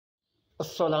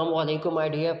Assalamu alaikum, my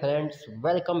dear friends.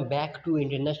 Welcome back to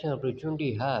International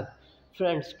Opportunity Hub.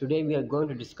 Friends, today we are going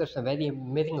to discuss a very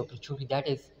amazing opportunity that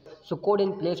is Code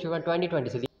in Place for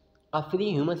 2023, a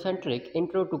free human-centric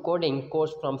intro to coding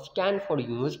course from Stanford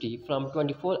University from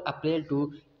 24 April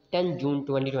to 10 June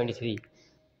 2023.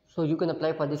 So you can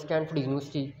apply for the Stanford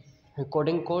University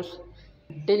coding course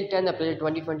till 10 April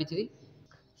 2023.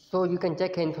 So you can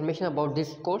check information about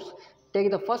this course. Take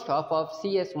the first half of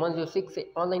CS106A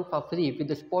online for free with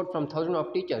the support from thousands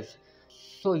of teachers.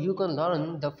 So you can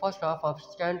learn the first half of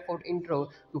Stanford Intro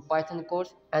to Python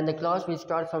course, and the class will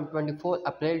start from 24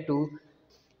 April to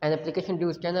an application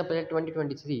due 10 April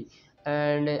 2023,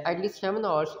 and at least 7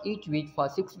 hours each week for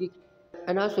 6 weeks.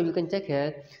 And also you can check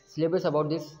here syllabus about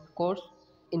this course.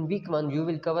 In week 1 you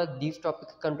will cover these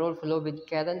topics: control flow with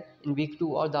Karen. In week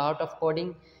 2, or the art of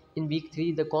coding. In week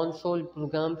 3, the console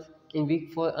programs. In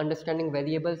week 4, understanding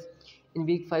variables. In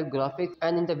week 5, graphics.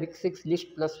 And in the week 6, list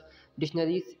plus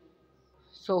dictionaries.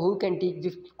 So who can teach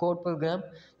this code program?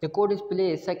 The code is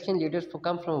play section leaders who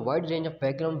come from a wide range of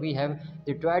background. We have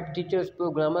retired teachers,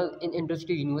 programmers in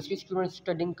industry, university students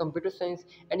studying computer science,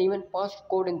 and even past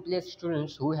code in place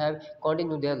students who have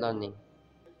continued their learning.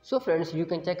 So friends, you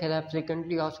can check here. I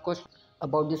frequently asked questions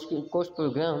about this course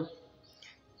program.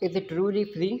 Is it truly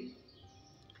free?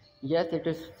 Yes, it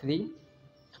is free.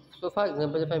 So for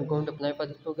example, if I'm going to apply for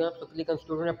this program, so click on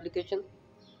student application.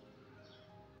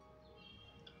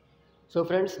 So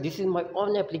friends, this is my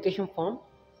online application form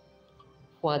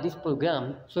for this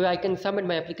program. So I can submit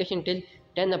my application till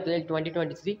 10 April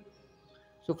 2023.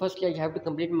 So firstly, I have to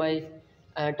complete my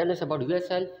tell us about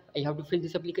yourself. I have to fill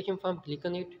this application form. Click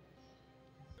on it.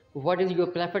 What is your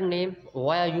preferred name?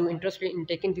 Why are you interested in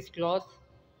taking this class?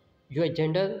 Your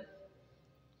gender,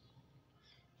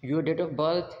 your date of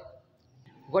birth,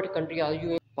 what country are you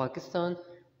in? Pakistan.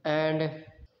 And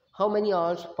how many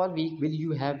hours per week will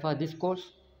you have for this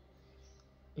course?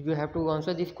 You have to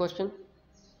answer this question.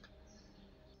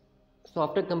 So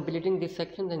after completing this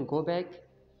section, then go back.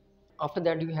 After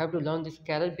that, you have to learn this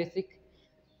Carol basic.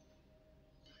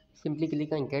 Simply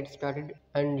click on get started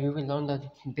and you will learn the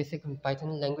basic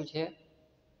Python language here.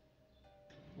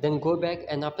 Then go back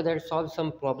and after that solve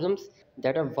some problems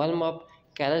that are warm up,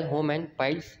 Carol, home and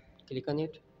piles. Click on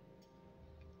it.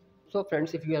 So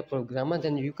friends, if you are a programmer,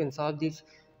 then you can solve these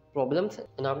problems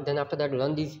and then after that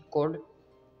run this code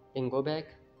and go back.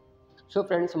 So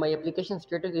friends, my application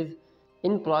status is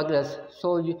in progress.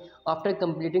 So after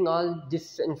completing all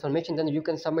this information, then you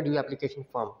can submit your application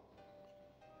form.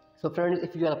 So friends,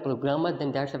 if you are a programmer,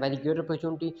 then that's a very great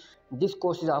opportunity. This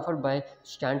course is offered by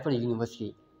Stanford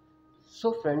University.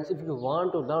 So friends, if you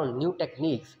want to learn new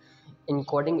techniques in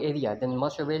coding area, then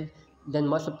must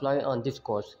apply on this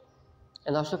course.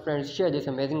 And also friends, share this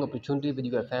amazing opportunity with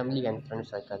your family and friend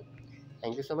circle.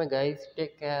 Thank you so much guys.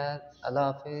 Take care.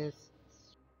 Allah Hafiz.